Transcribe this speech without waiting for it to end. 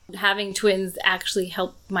having twins actually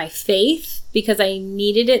helped my faith because I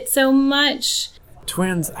needed it so much.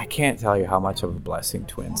 Twins, I can't tell you how much of a blessing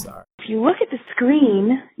twins are. If you look at the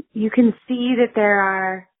screen, you can see that there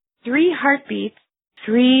are 3 heartbeats,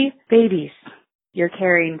 3 babies. You're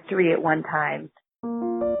carrying 3 at one time.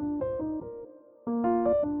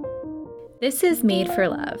 This is Made for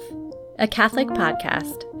Love, a Catholic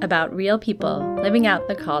podcast about real people living out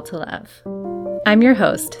the call to love. I'm your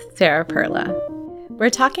host, Sarah Perla. We're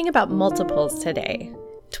talking about multiples today,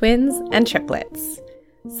 twins and triplets.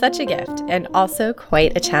 Such a gift and also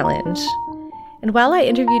quite a challenge. And while I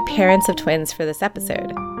interviewed parents of twins for this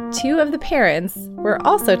episode, 2 of the parents were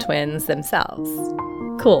also twins themselves.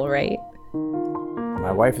 Cool, right?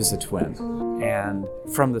 My wife is a twin, and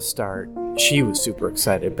from the start, she was super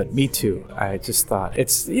excited, but me too. I just thought,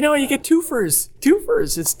 you get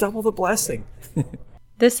twofers, it's double the blessing.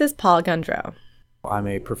 This is Paul Gundro. I'm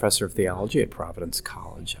a professor of theology at Providence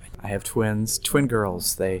College. I have twins, twin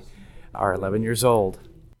girls. They are 11 years old.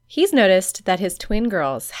 He's noticed that his twin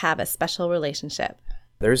girls have a special relationship.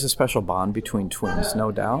 There's a special bond between twins,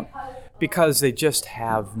 no doubt, because they just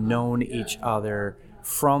have known each other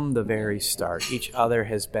from the very start. Each other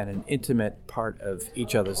has been an intimate part of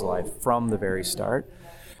each other's life from the very start.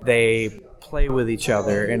 They play with each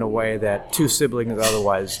other in a way that 2 siblings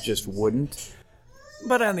otherwise just wouldn't.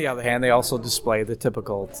 But on the other hand, they also display the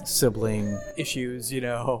typical sibling issues,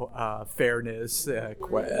 fairness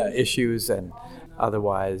issues, and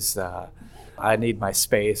otherwise, I need my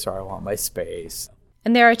space or I want my space.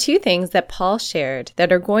 And there are 2 things that Paul shared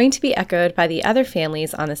that are going to be echoed by the other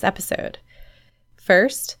families on this episode.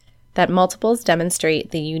 First, that multiples demonstrate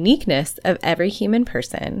the uniqueness of every human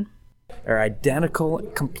person. Are identical,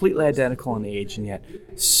 completely identical in age, and yet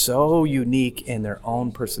so unique in their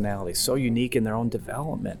own personality, so unique in their own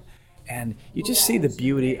development. And you just see the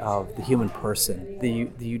beauty of the human person, the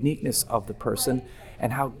uniqueness of the person,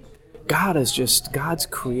 and how God's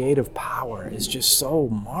creative power is just so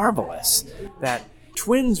marvelous that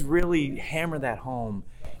twins really hammer that home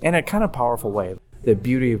in a kind of powerful way. The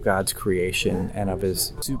beauty of God's creation and of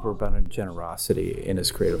his superabundant generosity in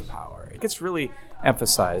his creative power. It gets really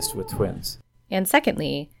emphasized with twins. And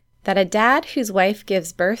secondly, that a dad whose wife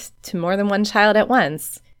gives birth to more than one child at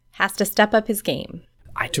once has to step up his game.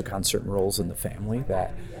 I took on certain roles in the family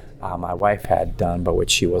that my wife had done, but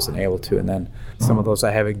which she wasn't able to. And then some of those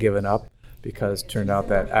I haven't given up because it turned out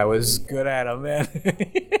that I was good at them.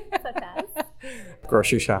 Such as?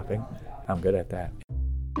 Grocery shopping. I'm good at that.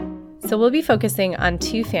 So we'll be focusing on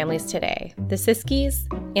 2 families today, the Siskis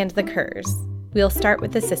and the Kerrs. We'll start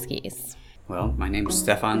with the Siskis. Well, my name's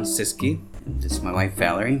Stefan Siski, and this is my wife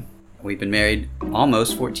Valerie. We've been married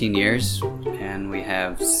almost 14 years, and we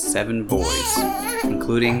have 7 boys,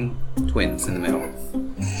 including twins in the middle.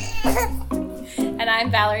 And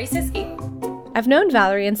I'm Valerie Siski. I've known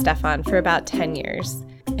Valerie and Stefan for about 10 years.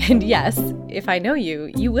 And yes, if I know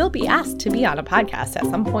you, you will be asked to be on a podcast at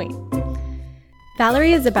some point.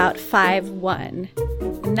 Valerie is about 5'1",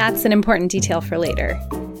 and that's an important detail for later.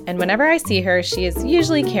 And whenever I see her, she is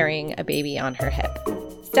usually carrying a baby on her hip.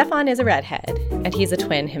 Stefan is a redhead, and he's a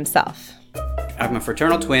twin himself. I'm a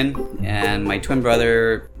fraternal twin, and my twin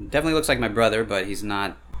brother definitely looks like my brother, but he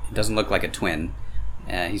doesn't look like a twin.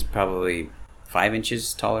 He's probably 5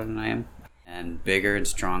 inches taller than I am, and bigger and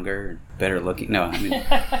stronger, better looking. No, I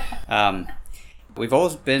mean, we've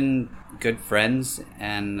always been good friends,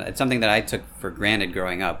 and it's something that I took for granted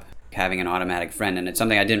growing up, having an automatic friend, and it's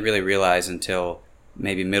something I didn't really realize until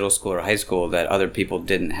maybe middle school or high school that other people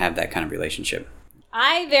didn't have that kind of relationship.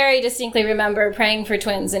 I very distinctly remember praying for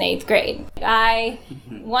twins in 8th grade. I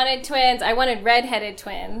wanted twins. I wanted redheaded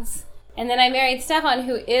twins. And then I married Stefan,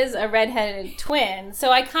 who is a redheaded twin.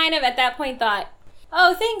 So I kind of at that point thought,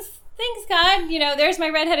 oh, thanks God. There's my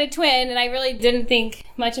redheaded twin. And I really didn't think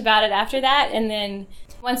much about it after that. And then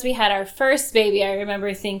once we had our first baby, I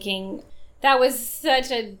remember thinking that was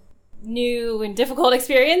such a new and difficult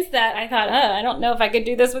experience that I thought, I don't know if I could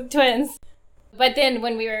do this with twins. But then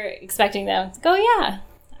when we were expecting them, it's like, oh yeah,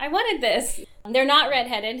 I wanted this. They're not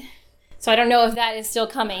redheaded, so I don't know if that is still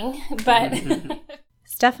coming, but...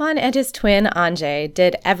 Stefan and his twin, Anjay,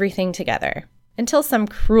 did everything together, until some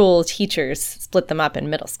cruel teachers split them up in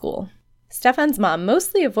middle school. Stefan's mom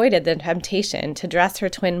mostly avoided the temptation to dress her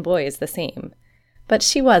twin boys the same, but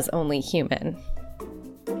she was only human.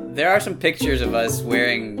 There are some pictures of us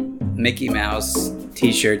wearing Mickey Mouse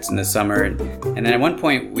t-shirts in the summer, and then at one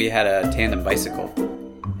point we had a tandem bicycle,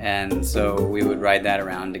 and so we would ride that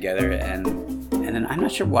around together, and then I'm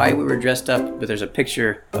not sure why we were dressed up, but there's a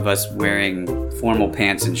picture of us wearing formal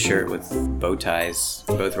pants and shirt with bow ties,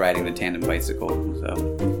 both riding the tandem bicycle.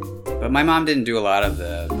 So But my mom didn't do a lot of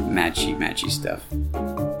the matchy stuff.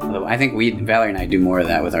 Although I think Valerie and I do more of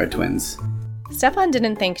that with our twins. Stefan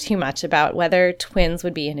didn't think too much about whether twins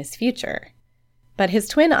would be in his future. But his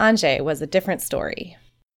twin Anže was a different story.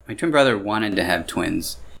 My twin brother wanted to have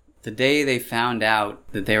twins. The day they found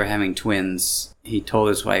out that they were having twins, he told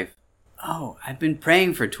his wife, "Oh, I've been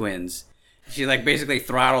praying for twins." She basically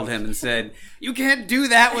throttled him and said, "You can't do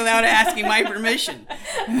that without asking my permission."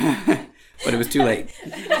 But it was too late.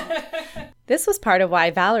 This was part of why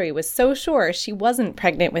Valerie was so sure she wasn't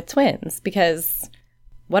pregnant with twins, because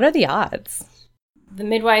what are the odds? The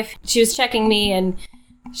midwife, she was checking me and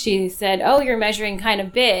she said, "Oh, you're measuring kind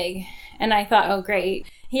of big." And I thought, oh, great.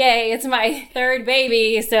 Yay, it's my third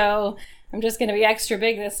baby, so I'm just going to be extra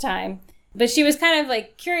big this time. But she was kind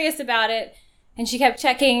of curious about it, and she kept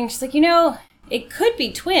checking. She's like, it could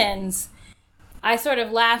be twins. I sort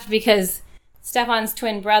of laughed because Stefan's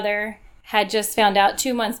twin brother had just found out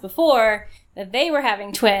 2 months before that they were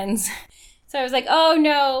having twins. So I was like, oh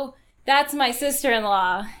no, that's my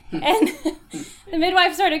sister-in-law. And the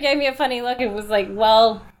midwife sort of gave me a funny look and was like,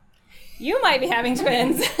 well, you might be having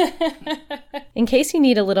twins. In case you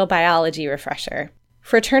need a little biology refresher,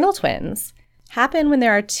 fraternal twins happen when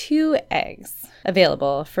there are 2 eggs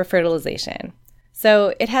available for fertilization.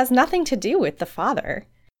 So it has nothing to do with the father.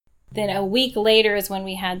 Then a week later is when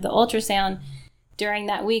we had the ultrasound. During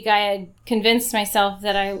that week, I had convinced myself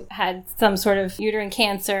that I had some sort of uterine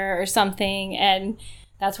cancer or something, and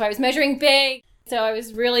that's why I was measuring big. So I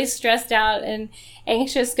was really stressed out and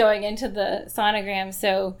anxious going into the sonogram.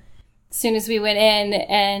 So as soon as we went in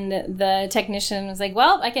and the technician was like,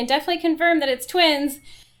 well, I can definitely confirm that it's twins.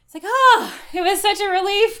 It's like, oh, it was such a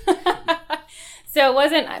relief. So it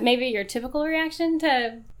wasn't maybe your typical reaction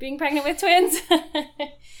to being pregnant with twins.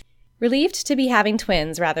 Relieved to be having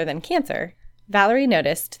twins rather than cancer, Valerie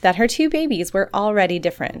noticed that her 2 babies were already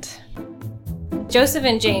different. Joseph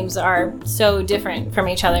and James are so different from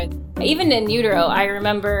each other. Even in utero, I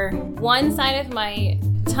remember one side of my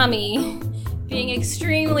tummy being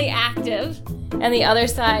extremely active and the other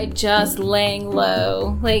side just laying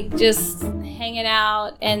low, just hanging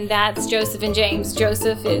out. And that's Joseph and James.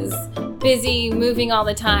 Joseph is busy, moving all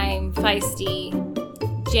the time, feisty.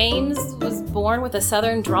 James was born with a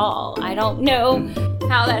southern drawl. I don't know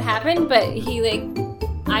how that happened, but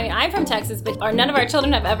I'm from Texas, but none of our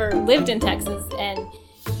children have ever lived in Texas, and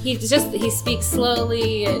he speaks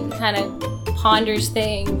slowly and kind of ponders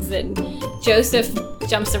things, and Joseph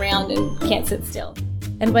jumps around and can't sit still.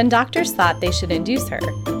 And when doctors thought they should induce her,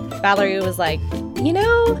 Valerie was like,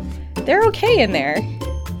 they're okay in there.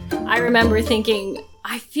 I remember thinking,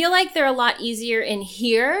 I feel like they're a lot easier in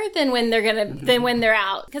here than when they're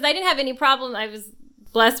out. Because I didn't have any problem. I was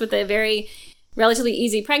blessed with a very relatively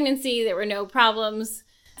easy pregnancy. There were no problems.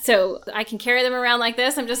 So I can carry them around like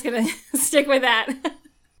this. I'm just going to stick with that.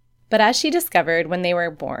 But as she discovered when they were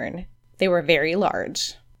born, they were very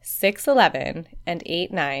large, 6'11" and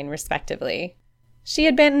 8'9", respectively. She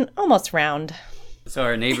had been almost round. So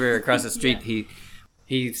our neighbor across the street,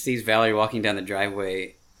 he sees Valerie walking down the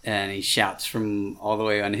driveway, and he shouts from all the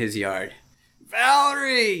way on his yard,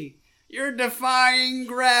 "Valerie, you're defying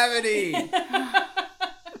gravity."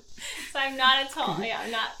 So I'm not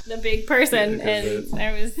I'm not the big person, and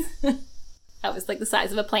I was like the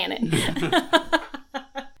size of a planet.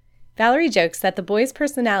 Valerie jokes that the boys'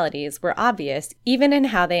 personalities were obvious even in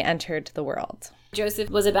how they entered the world. Joseph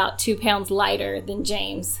was about 2 pounds lighter than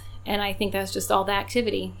James, and I think that's just all the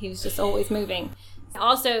activity. He was just always moving.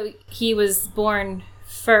 Also, he was born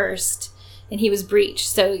first, and he was breech,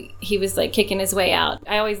 so he was kicking his way out.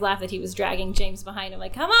 I always laugh that he was dragging James behind him,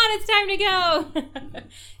 come on, it's time to go.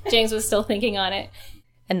 James was still thinking on it.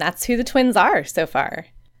 And that's who the twins are so far.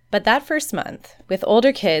 But that first month, with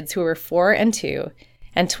older kids who were 4 and 2,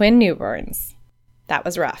 and twin newborns, that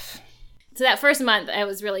was rough. So that first month, it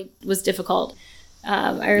was difficult.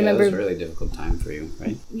 I remember it was a really difficult time for you,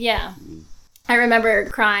 right? Yeah. I remember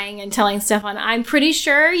crying and telling Stefan, I'm pretty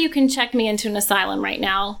sure you can check me into an asylum right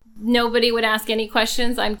now. Nobody would ask any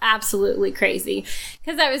questions. I'm absolutely crazy.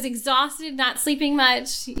 Because I was exhausted, not sleeping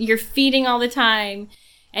much. You're feeding all the time.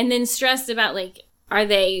 And then stressed about, are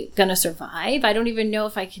they going to survive? I don't even know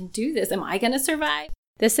if I can do this. Am I going to survive?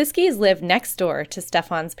 The Siskis lived next door to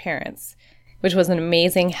Stefan's parents, which was an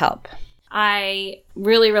amazing help. I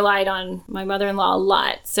really relied on my mother-in-law a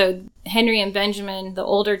lot. So Henry and Benjamin, the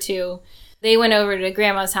older 2, they went over to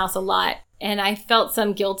Grandma's house a lot. And I felt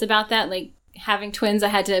some guilt about that. Having twins, I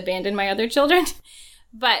had to abandon my other children.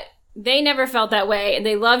 But they never felt that way. And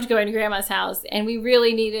they loved going to Grandma's house. And we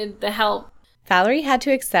really needed the help. Valerie had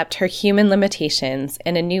to accept her human limitations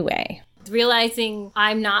in a new way. realizing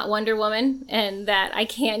I'm not Wonder Woman and that I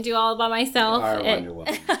can't do all by myself. You are Wonder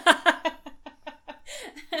Woman.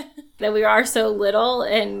 That we are so little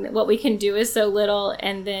and what we can do is so little.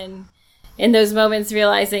 And then in those moments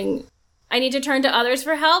realizing I need to turn to others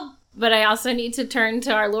for help, but I also need to turn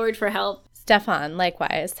to our Lord for help. Stefan,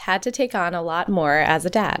 likewise, had to take on a lot more as a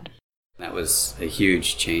dad. That was a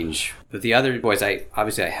huge change. With the other boys, I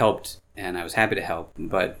helped, and I was happy to help.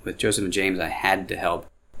 But with Joseph and James, I had to help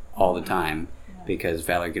all the time because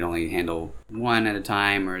Valerie could only handle one at a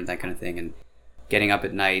time or that kind of thing. And getting up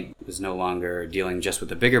at night was no longer dealing just with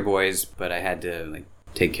the bigger boys, but I had to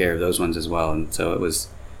take care of those ones as well. And so it was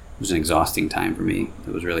an exhausting time for me.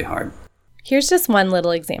 It was really hard. Here's just one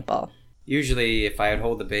little example. Usually, if I would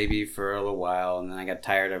hold the baby for a little while and then I got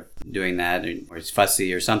tired of doing that or it's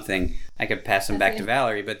fussy or something, I could pass him back to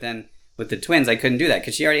Valerie. But then with the twins, I couldn't do that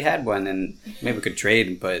because she already had one, and maybe we could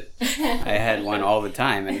trade, but I had one all the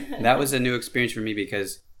time. And that was a new experience for me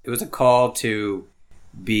because it was a call to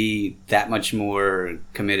be that much more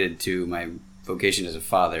committed to my vocation as a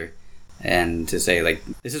father and to say,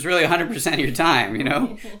 this is really 100% of your time, you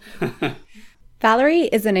know? Valerie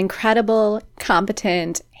is an incredible,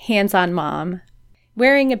 competent, hands-on mom,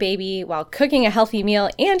 wearing a baby while cooking a healthy meal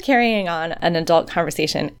and carrying on an adult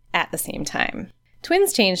conversation at the same time.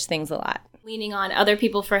 Twins change things a lot. Leaning on other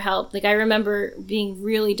people for help. I remember being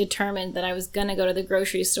really determined that I was going to go to the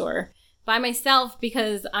grocery store by myself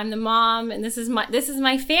because I'm the mom and this is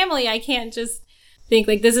my family. I can't just think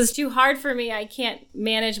this is too hard for me. I can't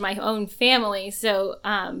manage my own family. So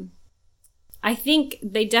I think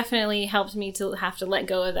they definitely helped me to have to let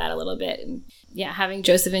go of that a little bit. And yeah, having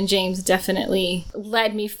Joseph and James definitely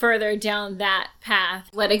led me further down that path,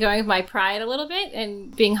 letting go of my pride a little bit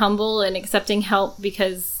and being humble and accepting help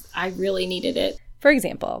because I really needed it. For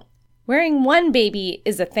example, wearing one baby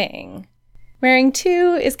is a thing. Wearing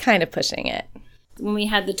two is kind of pushing it. When we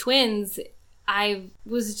had the twins, I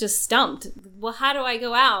was just stumped. Well, how do I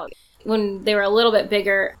go out? When they were a little bit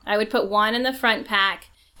bigger, I would put one in the front pack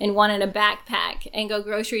and one in a backpack and go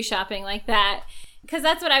grocery shopping like that. Because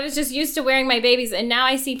that's what I was just used to wearing my babies. And now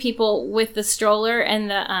I see people with the stroller and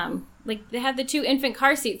the, they have the 2 infant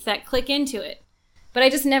car seats that click into it. But I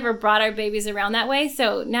just never brought our babies around that way.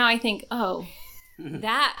 So now I think, oh,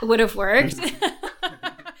 that would have worked.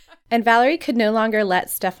 And Valerie could no longer let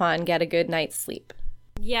Stefan get a good night's sleep.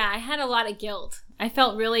 Yeah, I had a lot of guilt. I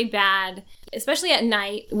felt really bad, especially at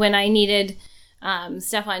night when I needed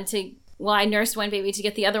Stefan to, I nursed one baby to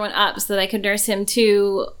get the other one up so that I could nurse him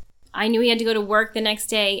too. I knew he had to go to work the next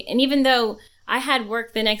day. And even though I had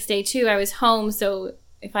work the next day too, I was home. So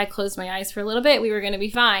if I closed my eyes for a little bit, we were going to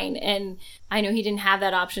be fine. And I knew he didn't have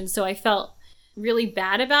that option. So I felt really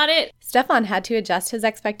bad about it. Stefan had to adjust his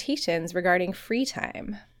expectations regarding free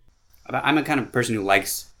time. I'm a kind of person who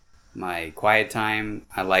likes my quiet time.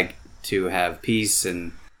 I like to have peace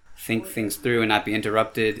and think things through and not be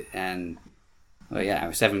interrupted. And I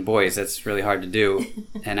have 7 boys. That's really hard to do.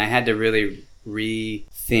 And I had to really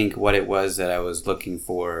rethink what it was that I was looking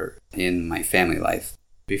for in my family life.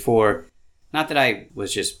 Before, not that I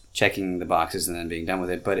was just checking the boxes and then being done with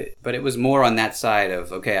it, but it was more on that side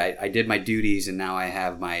of, okay, I did my duties and now I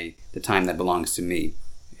have the time that belongs to me.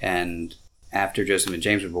 And after Joseph and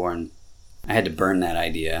James were born, I had to burn that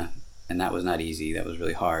idea. And that was not easy. That was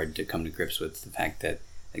really hard to come to grips with the fact that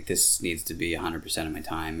this needs to be 100% of my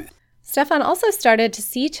time. Stefan also started to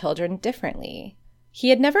see children differently. He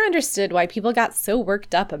had never understood why people got so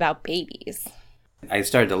worked up about babies. I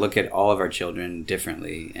started to look at all of our children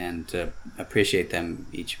differently and to appreciate them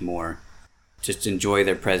each more. Just enjoy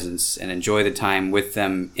their presence and enjoy the time with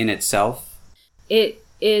them in itself. It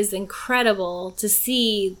is incredible to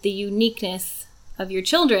see the uniqueness of your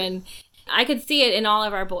children. I could see it in all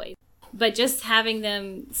of our boys. But just having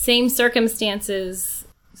them, same circumstances,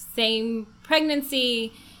 same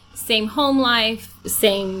pregnancy, same home life,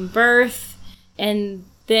 same birth, and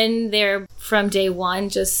then they're from day one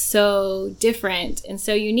just so different and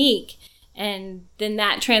so unique. And then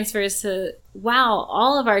that transfers to, wow,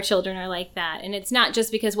 all of our children are like that. And it's not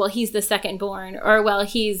just because, he's the second born or,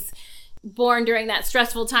 he's born during that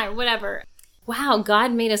stressful time or whatever. Wow,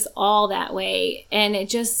 God made us all that way. And it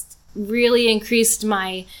just really increased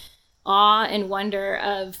my awe and wonder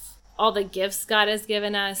of all the gifts God has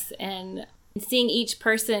given us and seeing each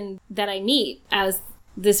person that I meet as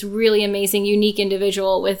this really amazing, unique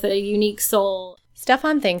individual with a unique soul.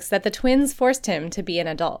 Stefan thinks that the twins forced him to be an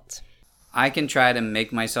adult. I can try to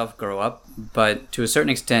make myself grow up, but to a certain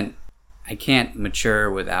extent, I can't mature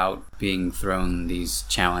without being thrown these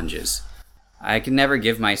challenges. I can never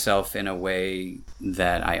give myself in a way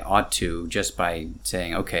that I ought to just by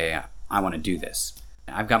saying, okay, I want to do this.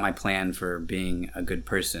 I've got my plan for being a good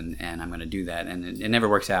person, and I'm going to do that. And it never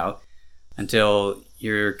works out until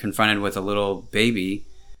you're confronted with a little baby,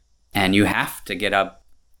 and you have to get up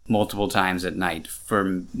multiple times at night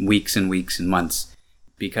for weeks and weeks and months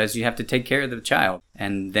because you have to take care of the child.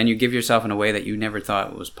 And then you give yourself in a way that you never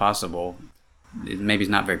thought was possible. Maybe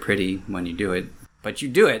it's not very pretty when you do it, but you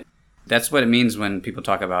do it. That's what it means when people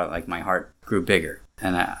talk about, like, my heart grew bigger.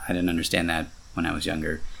 And I didn't understand that when I was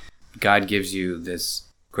younger. God gives you this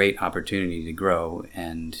great opportunity to grow,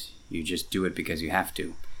 and you just do it because you have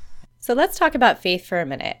to. So let's talk about faith for a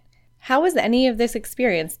minute. How was any of this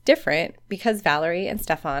experience different because Valerie and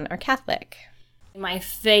Stefan are Catholic? My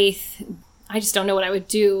faith, I just don't know what I would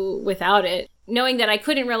do without it. Knowing that I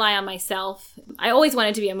couldn't rely on myself, I always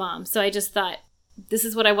wanted to be a mom. So I just thought, this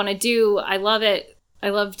is what I want to do. I love it. I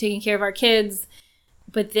love taking care of our kids.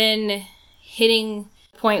 But then hitting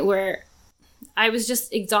a point where I was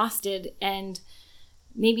just exhausted and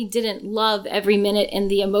maybe didn't love every minute in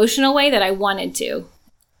the emotional way that I wanted to.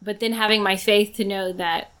 But then having my faith to know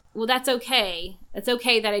that, well, that's okay. It's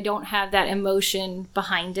okay that I don't have that emotion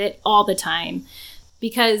behind it all the time,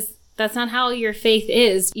 because that's not how your faith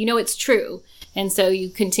is. You know it's true. And so you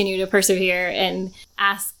continue to persevere and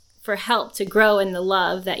ask for help to grow in the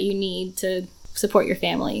love that you need to support your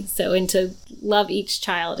family. So, and to love each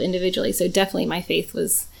child individually. So definitely my faith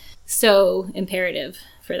was so imperative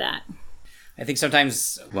for that. I think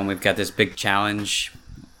sometimes when we've got this big challenge,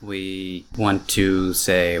 we want to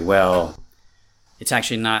say, well, it's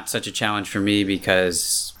actually not such a challenge for me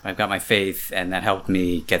because I've got my faith and that helped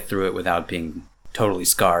me get through it without being totally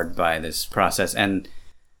scarred by this process. And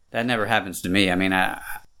that never happens to me. I mean,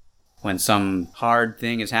 when some hard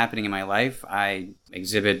thing is happening in my life, I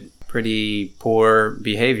exhibit pretty poor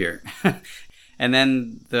behavior. And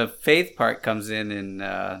then the faith part comes in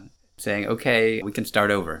and saying, okay, we can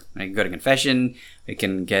start over. I can go to confession. We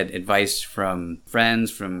can get advice from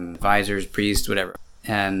friends, from advisors, priests, whatever.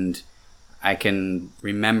 And I can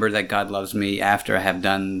remember that God loves me after I have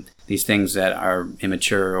done these things that are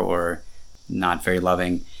immature or not very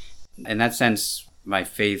loving. In that sense, my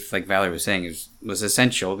faith, like Valerie was saying, was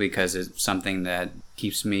essential because it's something that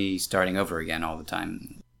keeps me starting over again all the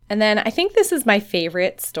time. And then I think this is my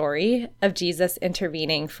favorite story of Jesus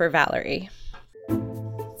intervening for Valerie.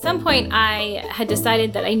 At some point, I had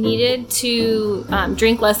decided that I needed to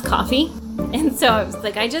drink less coffee. And so I was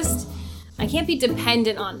like, I can't be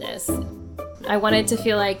dependent on this. I wanted to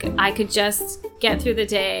feel like I could just get through the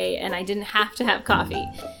day and I didn't have to have coffee.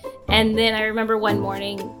 And then I remember one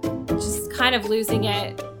morning just kind of losing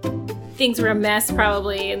it. Things were a mess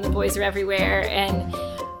probably, and the boys were everywhere. And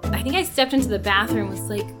I think I stepped into the bathroom and was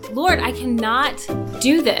like, Lord, I cannot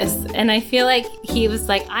do this. And I feel like he was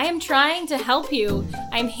like, I am trying to help you.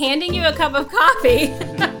 I'm handing you a cup of coffee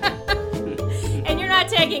and you're not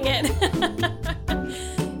taking it.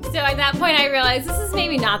 So at that point I realized this is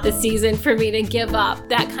maybe not the season for me to give up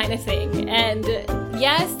that kind of thing. And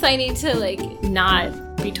yes, I need to not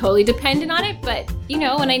be totally dependent on it, but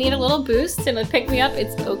when I need a little boost and it pick me up,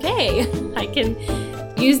 it's okay. I can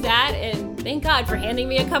use that, and thank God for handing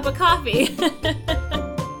me a cup of coffee.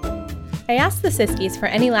 I asked the Siskis for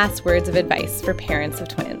any last words of advice for parents of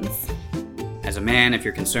twins. As a man, if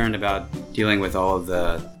you're concerned about dealing with all of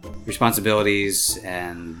the responsibilities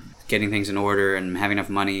and getting things in order and having enough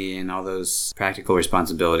money and all those practical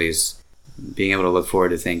responsibilities, being able to look forward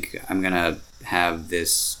to think, I'm going to have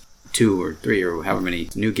this 2 or 3 or however many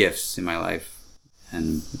new gifts in my life,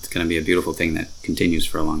 and it's going to be a beautiful thing that continues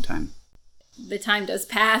for a long time. The time does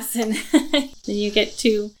pass, and then you get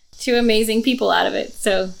two amazing people out of it.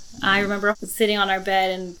 So I remember sitting on our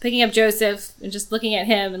bed and picking up Joseph and just looking at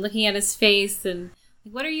him and looking at his face and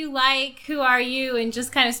what are you like? Who are you? And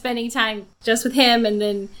just kind of spending time just with him, and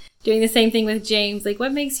then doing the same thing with James. Like,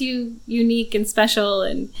 what makes you unique and special,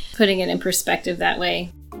 and putting it in perspective that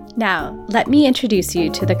way. Now, let me introduce you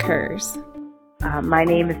to the Kerrs. My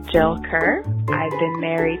name is Jill Kerr. I've been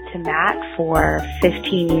married to Matt for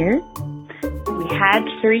 15 years. We had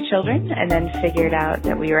 3 children and then figured out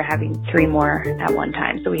that we were having 3 more at one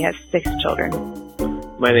time. So we have 6 children.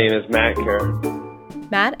 My name is Matt Kerr.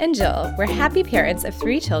 Matt and Jill were happy parents of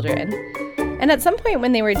 3 children. And at some point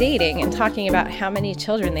when they were dating and talking about how many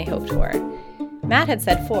children they hoped for, Matt had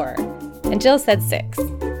said 4 and Jill said 6.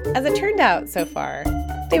 As it turned out so far,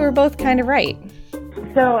 they were both kind of right.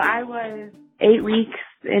 So I was 8 weeks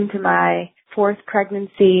into my 4th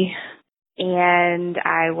pregnancy, and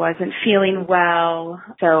I wasn't feeling well.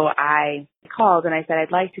 So I called and I said,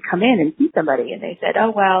 I'd like to come in and see somebody. And they said,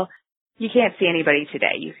 oh, well, you can't see anybody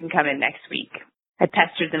today. You can come in next week. I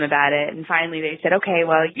pestered them about it. And finally they said, okay,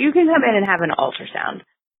 well, you can come in and have an ultrasound.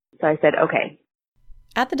 So I said, okay.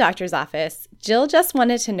 At the doctor's office, Jill just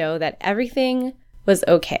wanted to know that everything was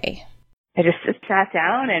okay. I just sat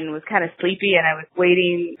down and was kind of sleepy, and I was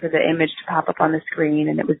waiting for the image to pop up on the screen,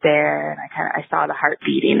 and it was there, and I saw the heart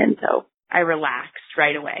beating, and so I relaxed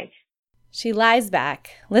right away. She lies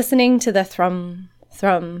back, listening to the thrum,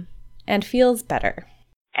 thrum, and feels better.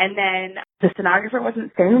 And then the sonographer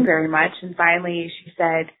wasn't saying very much, and finally she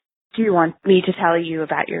said, "Do you want me to tell you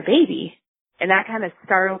about your baby?" And that kind of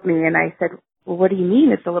startled me, and I said, "Well, what do you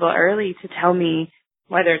mean? It's a little early to tell me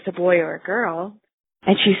whether it's a boy or a girl."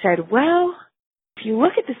 And she said, "Well, if you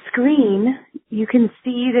look at the screen, you can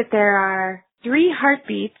see that there are 3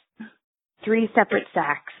 heartbeats, 3 separate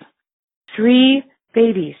sacs, 3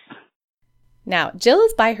 babies." Now, Jill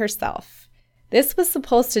is by herself. This was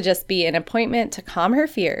supposed to just be an appointment to calm her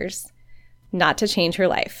fears, not to change her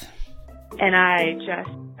life. And I just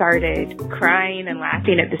started crying and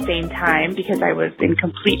laughing at the same time because I was in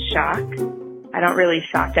complete shock. I don't really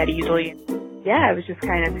shock that easily. Yeah, I was just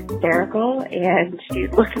kind of hysterical, and she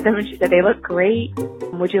looked at them and she said, "They look great.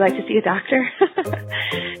 Would you like to see a doctor?"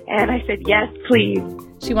 And I said, "Yes, please."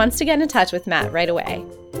 She wants to get in touch with Matt right away,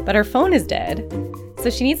 but her phone is dead,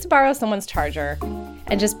 so she needs to borrow someone's charger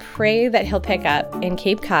and just pray that he'll pick up in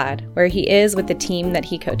Cape Cod, where he is with the team that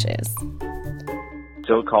he coaches.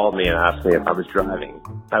 Jill called me and asked me if I was driving.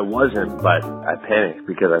 I wasn't, but I panicked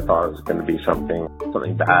because I thought it was going to be something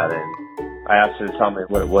bad, and I asked her to tell me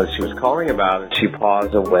what it was she was calling about, and she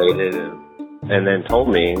paused and waited and then told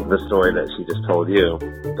me the story that she just told you.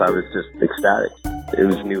 So I was just ecstatic. It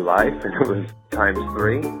was new life, and it was times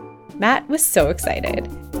 3. Matt was so excited.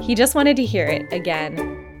 He just wanted to hear it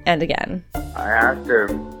again and again. I asked her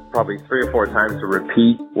probably 3 or 4 times to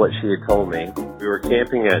repeat what she had told me. We were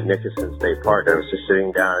camping at Nickerson State Park. I was just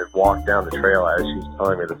sitting down and walked down the trail as she was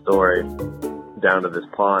telling me the story down to this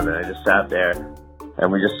pond, and I just sat there,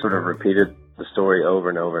 and we just sort of repeated the story over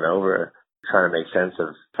and over and over, trying to make sense of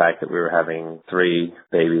the fact that we were having 3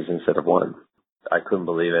 babies instead of 1. I couldn't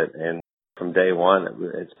believe it, and from day one,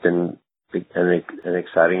 it's been an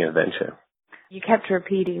exciting adventure. You kept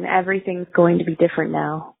repeating, "Everything's going to be different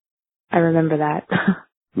now." I remember that.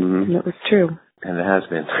 Mm-hmm. And it was true. And it has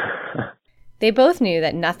been. They both knew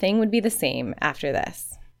that nothing would be the same after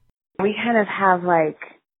this. We kind of have like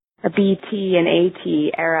a BT and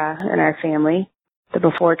AT era in our family, the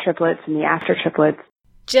before triplets and the after triplets.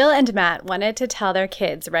 Jill and Matt wanted to tell their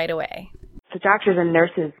kids right away. The doctors and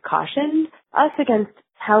nurses cautioned us against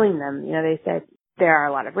telling them. They said there are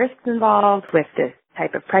a lot of risks involved with this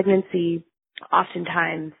type of pregnancy.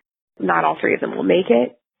 Oftentimes, not all 3 of them will make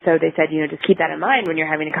it. So they said, just keep that in mind when you're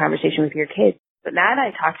having a conversation with your kids. But Matt and I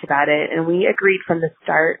talked about it, and we agreed from the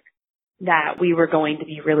start that we were going to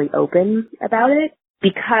be really open about it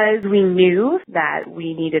because we knew that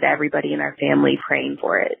we needed everybody in our family praying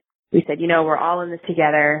for it. We said, we're all in this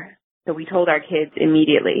together. So we told our kids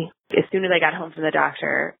immediately. As soon as I got home from the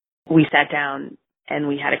doctor, we sat down and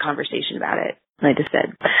we had a conversation about it. And I just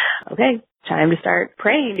said, okay, time to start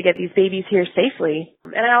praying to get these babies here safely.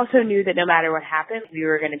 And I also knew that no matter what happened, we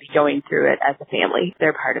were going to be going through it as a family.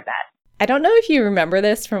 They're part of that. I don't know if you remember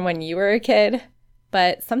this from when you were a kid,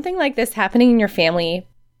 but something like this happening in your family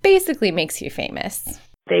basically makes you famous.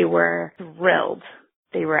 They were thrilled.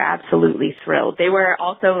 They were absolutely thrilled. They were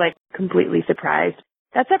also completely surprised.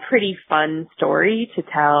 That's a pretty fun story to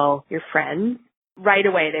tell your friends. Right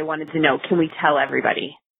away, they wanted to know, can we tell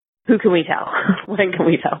everybody? Who can we tell? When can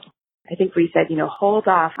we tell? I think we said, hold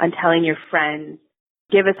off on telling your friends.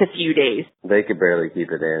 Give us a few days. They could barely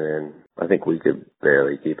keep it in, and I think we could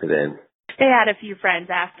barely keep it in. They had a few friends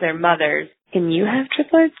ask their mothers, can you have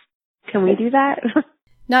triplets? Can we do that?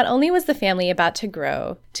 Not only was the family about to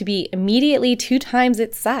grow to be immediately 2 times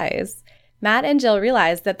its size, Matt and Jill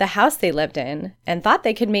realized that the house they lived in and thought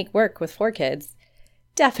they could make work with 4 kids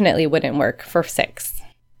definitely wouldn't work for 6.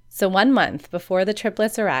 So 1 month before the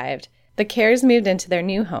triplets arrived, the Cares moved into their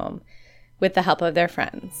new home with the help of their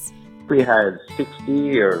friends. We had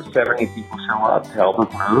 60 or 70 people show up to help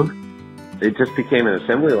us move. It just became an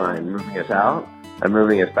assembly line, moving us out and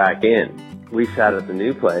moving us back in. We sat at the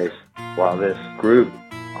new place while this group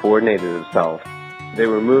coordinated itself. They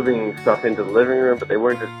were moving stuff into the living room, but they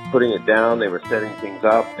weren't just putting it down. They were setting things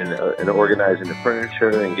up and organizing the furniture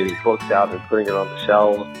and getting books out and putting it on the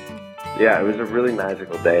shelves. Yeah, it was a really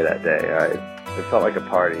magical day that day. It felt like a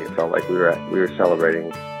party. It felt like we were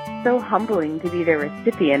celebrating. So humbling to be the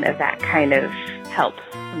recipient of that kind of help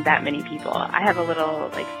from that many people. I have a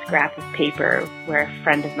little scrap of paper where a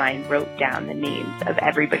friend of mine wrote down the names of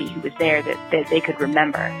everybody who was there that they could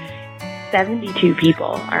remember. 72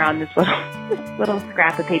 people are on this little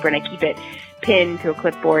scrap of paper, and I keep it pinned to a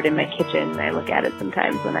clipboard in my kitchen. I look at it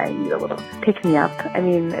sometimes when I need a little pick-me-up. I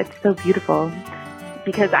mean, it's so beautiful.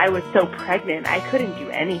 Because I was so pregnant, I couldn't do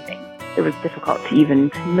anything. It was difficult to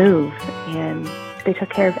even move, and they took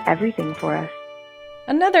care of everything for us.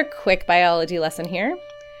 Another quick biology lesson here.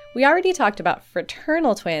 We already talked about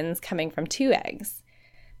fraternal twins coming from 2 eggs,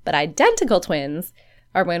 but identical twins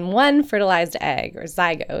are when one fertilized egg, or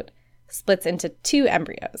zygote, splits into 2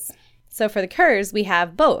 embryos. So for the Kerrs, we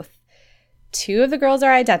have both. 2 of the girls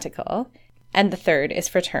are identical, and the third is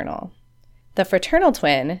fraternal. The fraternal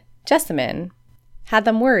twin, Jessamine, had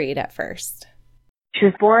them worried at first. She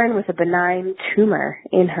was born with a benign tumor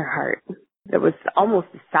in her heart that was almost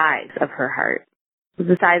the size of her heart. It was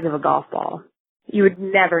the size of a golf ball. You would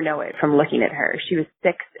never know it from looking at her. She was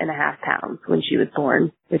 6.5 pounds when she was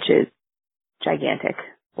born, which is gigantic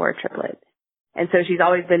for a triplet. And so she's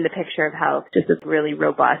always been the picture of health, just this really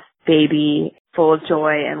robust baby, full of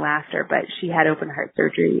joy and laughter. But she had open heart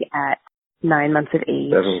surgery at 9 months of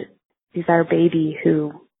age. She's our baby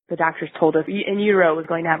who the doctors told us in utero was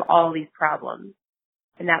going to have all these problems.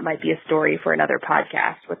 And that might be a story for another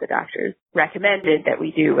podcast, what the doctors recommended that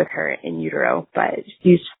we do with her in utero. But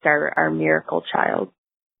she's our miracle child.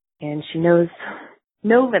 And she knows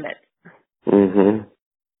no limits. Mm-hmm.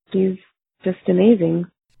 She's just amazing.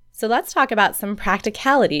 So let's talk about some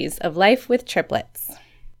practicalities of life with triplets.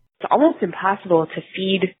 It's almost impossible to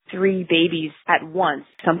feed 3 babies at once.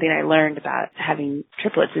 Something I learned about having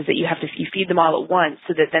triplets is that you feed them all at once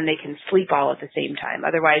so that then they can sleep all at the same time.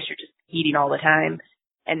 Otherwise, you're just eating all the time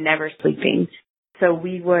and never sleeping. So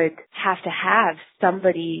we would have to have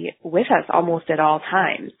somebody with us almost at all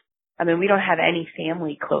times. I mean, we don't have any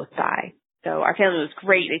family close by. So our family was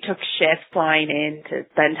great. They took shifts flying in to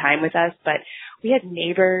spend time with us, but we had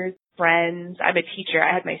neighbors, friends. I'm a teacher.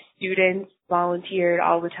 I had my students volunteered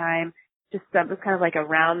all the time. Just it was kind of like a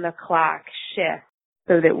round-the-clock shift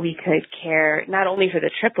so that we could care not only for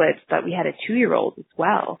the triplets, but we had a 2-year-old as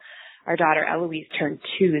well. Our daughter Eloise turned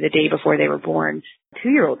 2 the day before they were born.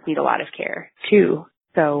 2-year-olds need a lot of care, too.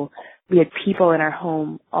 So we had people in our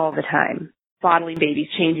home all the time, bottling babies,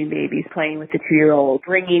 changing babies, playing with the 2-year-old,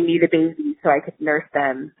 bringing me the babies so I could nurse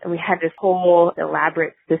them. And we had this whole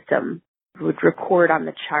elaborate system. We would record on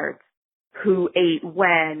the charts who ate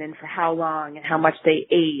when and for how long and how much they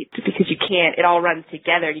ate, because it all runs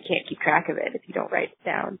together. You can't keep track of it if you don't write it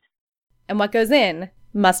down. And what goes in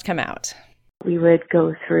must come out. We would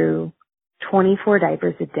go through 24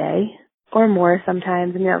 diapers a day or more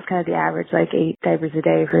sometimes. I mean, that was kind of the average, like 8 diapers a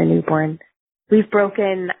day for a newborn. We've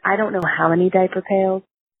broken, I don't know how many diaper pails.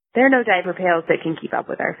 There are no diaper pails that can keep up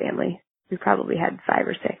with our family. We've probably had 5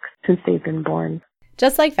 or 6 since they've been born.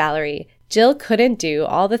 Just like Valerie, Jill couldn't do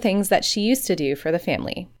all the things that she used to do for the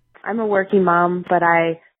family. I'm a working mom, but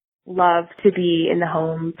I love to be in the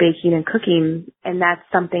home baking and cooking, and that's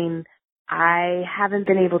something I haven't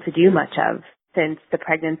been able to do much of since the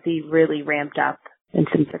pregnancy really ramped up and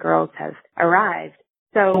since the girls have arrived.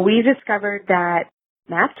 So we discovered that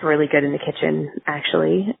Matt's really good in the kitchen,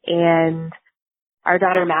 actually, and our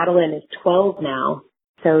daughter Madeline is 12 now,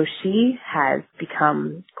 so she has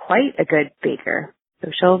become quite a good baker. So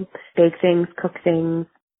she'll bake things, cook things.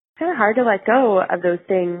 It's kind of hard to let go of those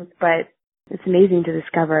things, but it's amazing to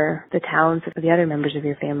discover the talents of the other members of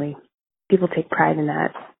your family. People take pride in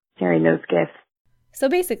that, sharing those gifts. So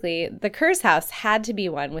basically, the Kerrs house had to be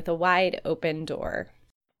one with a wide open door.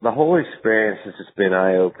 The whole experience has just been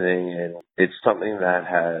eye-opening, and it's something that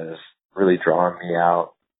has really drawn me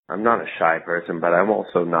out. I'm not a shy person, but I'm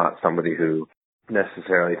also not somebody who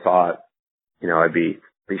necessarily thought, I'd be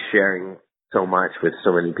sharing so much with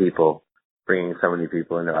so many people, bringing so many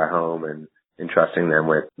people into our home and entrusting them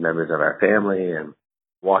with members of our family and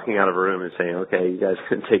walking out of a room and saying, okay, you guys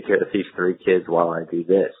can take care of these 3 kids while I do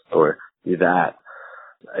this or do that.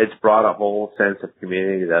 It's brought a whole sense of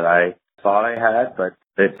community that I thought I had, but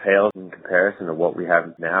it pales in comparison to what we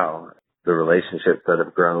have now. The relationships that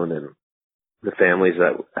have grown and the families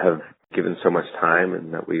that have given so much time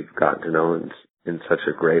and that we've gotten to know in such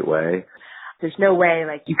a great way. There's no way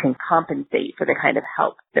you can compensate for the kind of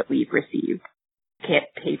help that we've received. You can't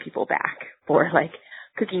pay people back for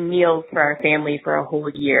cooking meals for our family for a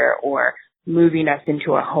whole year or moving us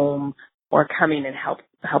into a home or coming and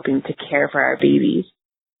helping to care for our babies.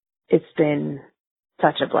 It's been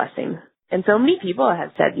such a blessing. And so many people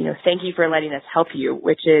have said, thank you for letting us help you,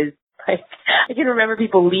 which is I can remember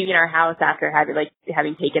people leaving our house after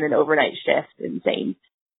having taken an overnight shift and saying,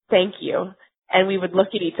 thank you. And we would look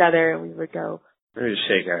at each other and we would go, We just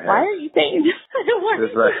shake our heads. Why are you saying this? I don't want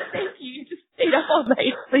It's you to thank you. You just stayed up all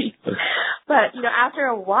night sleep. But, after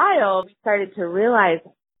a while, we started to realize,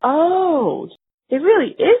 oh, it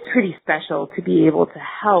really is pretty special to be able to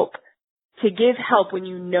help, to give help when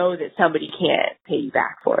you know that somebody can't pay you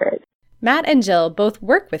back for it. Matt and Jill both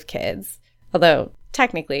work with kids, although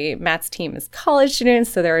technically Matt's team is college students,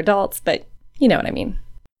 so they're adults, but you know what I mean.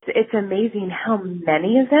 It's amazing how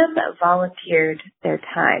many of them volunteered their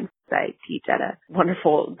time. I teach at a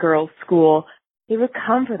wonderful girls' school. They would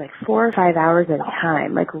come for 4 or 5 hours at a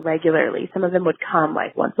time, regularly. Some of them would come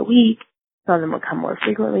once a week. Some of them would come more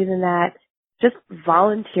frequently than that. Just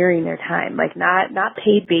volunteering their time, not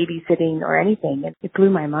paid babysitting or anything. It blew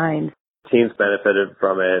my mind. Teams benefited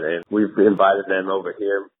from it, and we've invited them over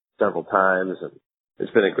here several times, and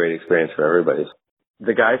it's been a great experience for everybody.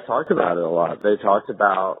 The guys talked about it a lot. They talked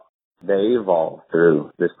about they evolved through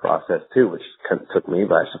this process too, which kind of took me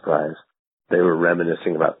by surprise. They were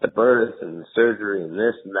reminiscing about the birth and the surgery and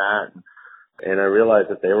this and that. And I realized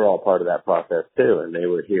that they were all part of that process too. And they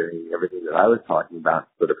were hearing everything that I was talking about,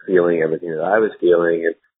 sort of feeling everything that I was feeling.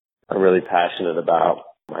 And I'm really passionate about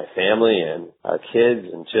my family and our kids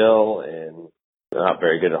and Jill, and I'm not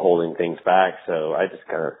very good at holding things back. So I just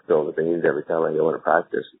kind of spill the beans every time I go into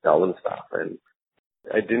practice and tell them stuff. And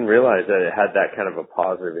I didn't realize that it had that kind of a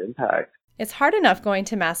positive impact. It's hard enough going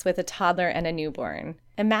to Mass with a toddler and a newborn.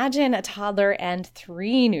 Imagine a toddler and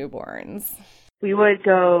 3 newborns. We would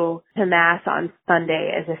go to Mass on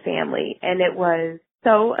Sunday as a family, and it was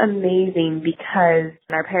so amazing because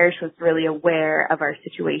our parish was really aware of our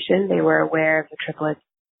situation. They were aware of the triplets,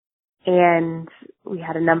 and we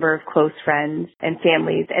had a number of close friends and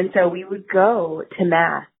families, and so we would go to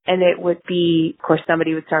Mass. And it would be, of course,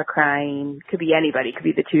 somebody would start crying. Could be anybody. Could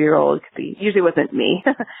be the 2-year-old. Usually wasn't me.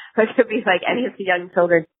 But it could be any of the young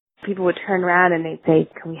children. People would turn around and they'd say,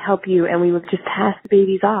 can we help you? And we would just pass the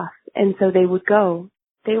babies off. And so they would go.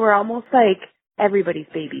 They were almost like everybody's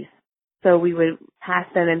babies. So we would pass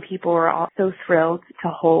them, and people were all so thrilled to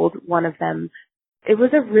hold one of them. It was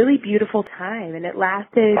a really beautiful time, and it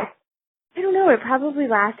lasted, I don't know, it probably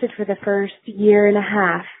lasted for the first 1.5 years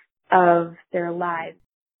of their lives.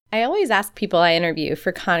 I always ask people I interview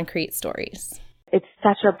for concrete stories. It's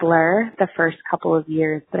such a blur the first couple of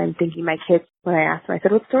years, but I'm thinking my kids, when I asked them, I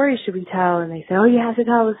said, what story should we tell? And they said, oh, you have to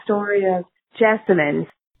tell the story of Jessamine.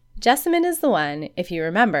 Jessamine is the one, if you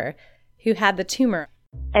remember, who had the tumor.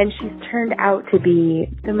 And she's turned out to be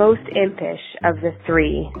the most impish of the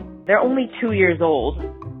 3. They're only 2 years old,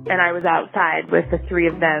 and I was outside with the 3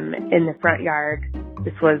 of them in the front yard.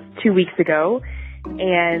 This was 2 weeks ago.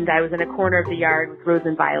 And I was in a corner of the yard with Rose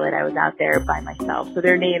and Violet. I was out there by myself. So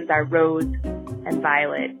their names are Rose and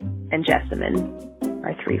Violet and Jessamine,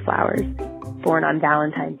 our 3 flowers, born on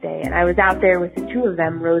Valentine's Day. And I was out there with the 2 of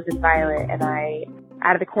them, Rose and Violet, and I,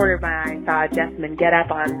 out of the corner of my eye, saw Jessamine get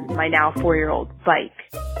up on my now 4-year-old's bike.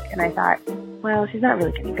 And I thought, well, she's not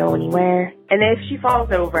really going to go anywhere. And if she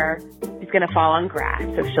falls over, she's going to fall on grass,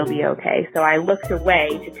 so she'll be okay. So I looked away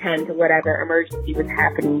to tend to whatever emergency was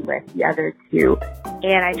happening with the other 2.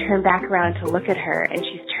 And I turned back around to look at her, and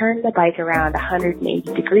she's turned the bike around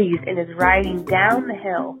 180 degrees and is riding down the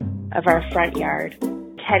hill of our front yard,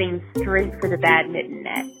 heading straight for the badminton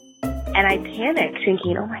net. And I panicked,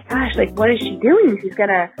 thinking, oh my gosh, what is she doing? She's going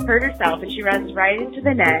to hurt herself. And she runs right into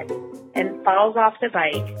the net and falls off the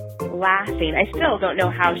bike, laughing. I still don't know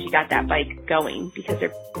how she got that bike going because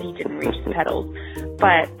her feet didn't reach the pedals.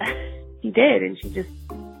 But she did, and she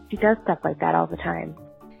does stuff like that all the time.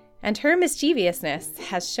 And her mischievousness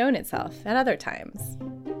has shown itself at other times.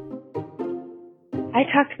 I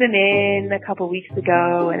tucked them in a couple weeks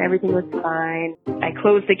ago, and everything was fine. I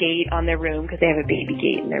closed the gate on their room because they have a baby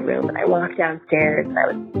gate in their room, and I walked downstairs, and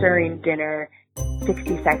I was stirring dinner.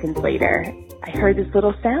 60 seconds later, I heard this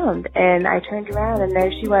little sound, and I turned around, and there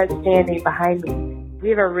she was standing behind me. We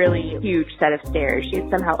have a really huge set of stairs. She had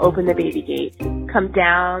somehow opened the baby gate, come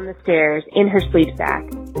down the stairs in her sleep sack,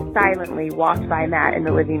 silently walked by Matt in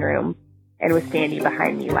the living room, and was standing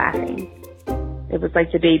behind me laughing. It was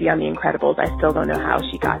like the baby on The Incredibles. I still don't know how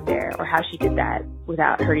she got there or how she did that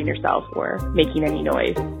without hurting herself or making any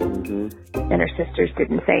noise. Mm-hmm. And her sisters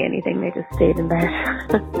didn't say anything. They just stayed in bed.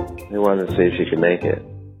 They wanted to see if she could make it.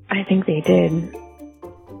 I think they did.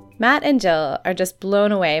 Matt and Jill are just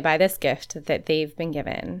blown away by this gift that they've been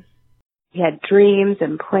given. We had dreams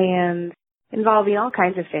and plans involving all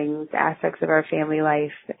kinds of things, aspects of our family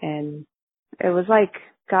life. And it was like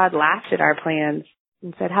God laughed at our plans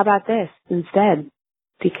and said, how about this instead?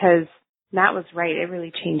 Because Matt was right. It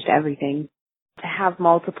really changed everything. To have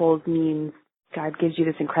multiples means God gives you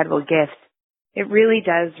this incredible gift, it really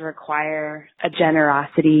does require a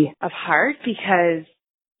generosity of heart, because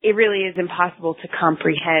it really is impossible to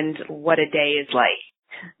comprehend what a day is like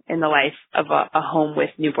in the life of a home with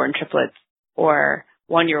newborn triplets or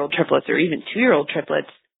 1-year-old triplets or even 2-year-old triplets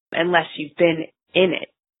unless you've been in it.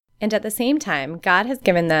 And at the same time, God has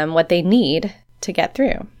given them what they need to get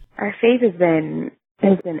through. Our faith has been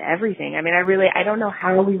everything. I mean, I don't know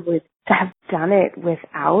how we would have done it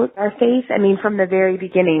without our faith. I mean, from the very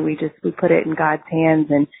beginning, we put it in God's hands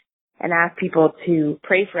and asked people to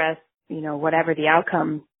pray for us, whatever the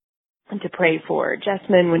outcome, and to pray for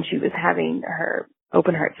Jessamine when she was having her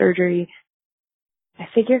open heart surgery. I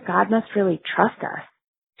figure God must really trust us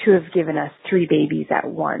to have given us 3 babies at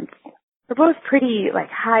once. We're both pretty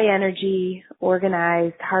high energy,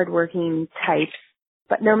 organized, hardworking types.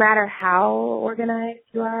 But no matter how organized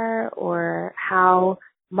you are or how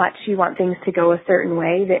much you want things to go a certain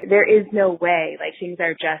way, there is no way. Things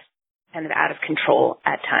are just kind of out of control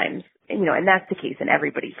at times. And that's the case in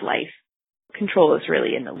everybody's life. Control is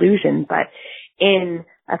really an illusion, but in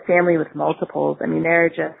a family with multiples, I mean, there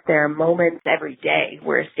are moments every day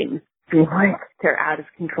where things feel like they're out of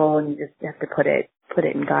control, and you just have to put it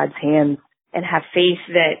in God's hands and have faith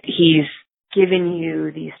that He's given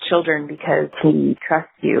you these children because He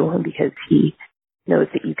trusts you and because He knows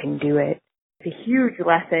that you can do it. It's a huge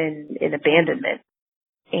lesson in abandonment.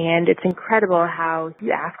 And it's incredible how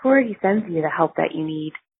you ask for it, He sends you the help that you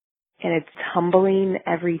need. And it's humbling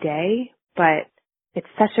every day, but it's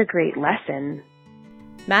such a great lesson.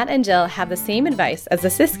 Matt and Jill have the same advice as the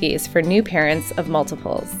Siskis for new parents of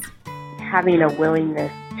multiples. Having a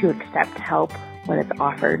willingness to accept help when it's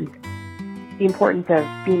offered. The importance of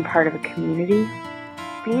being part of a community.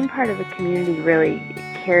 Being part of a community really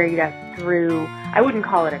carried us through, I wouldn't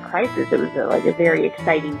call it a crisis, it was a very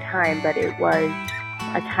exciting time, but it was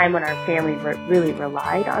a time when our family really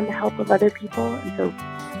relied on the help of other people. And so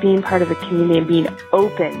being part of a community and being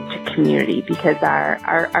open to community, because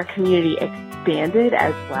our community expanded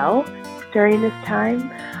as well during this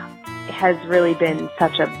time, has really been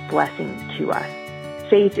such a blessing to us.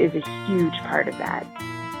 Faith is a huge part of that.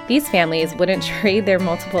 These families wouldn't trade their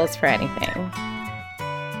multiples for anything.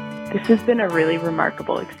 This has been a really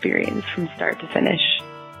remarkable experience from start to finish.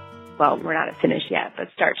 Well, we're not at finish yet,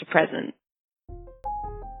 but start to present.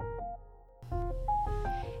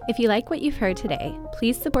 If you like what you've heard today,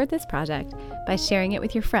 please support this project by sharing it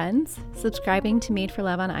with your friends, subscribing to Made for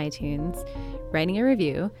Love on iTunes, writing a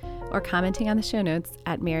review, or commenting on the show notes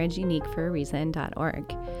at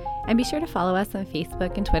marriageuniqueforareason.org. And be sure to follow us on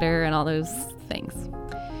Facebook and Twitter and all those things.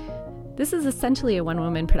 This is essentially a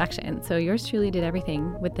one-woman production, so yours truly did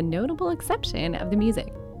everything with the notable exception of the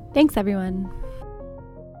music. Thanks, everyone.